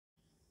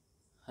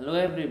Hello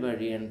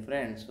everybody and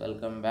friends,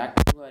 welcome back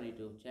to our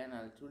YouTube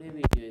channel. Today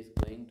video is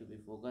going to be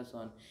focused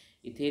on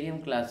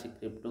Ethereum Classic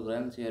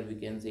cryptocurrency, or we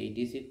can say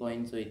ETC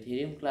coin. So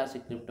Ethereum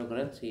Classic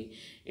cryptocurrency,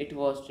 it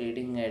was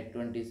trading at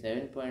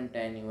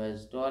 27.10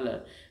 US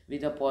dollar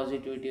with a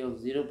positivity of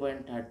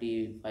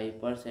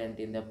 0.35%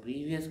 in the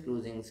previous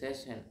closing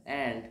session.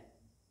 And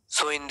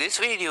So in this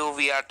video,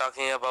 we are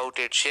talking about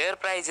its share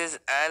prices,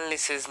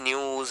 analysis,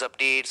 news,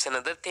 updates and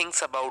other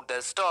things about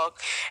the stock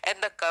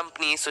and the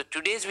company. So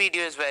today's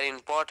video is very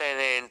important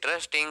and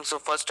interesting. So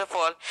first of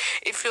all,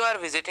 if you are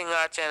visiting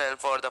our channel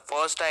for the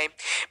first time,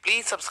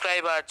 please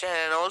subscribe our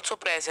channel and also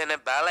press on a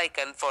bell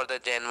icon for the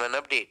genuine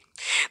update.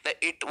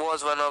 It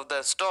was one of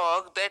the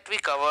stock that we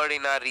covered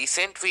in our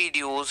recent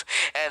videos,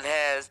 and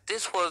as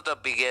this was the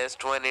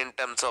biggest one in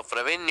terms of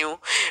revenue,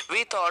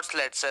 we thought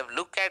let's have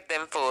look at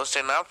them first,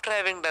 and after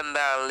having done the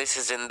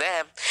analysis in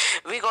them,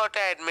 we got to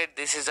admit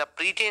this is a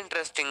pretty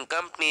interesting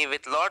company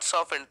with lots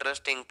of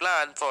interesting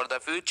plan for the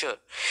future.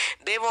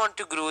 They want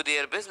to grow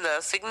their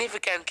business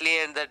significantly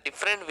and the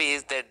different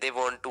ways that they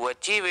want to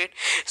achieve it.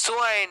 So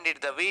I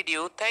ended the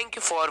video. Thank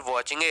you for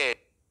watching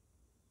it.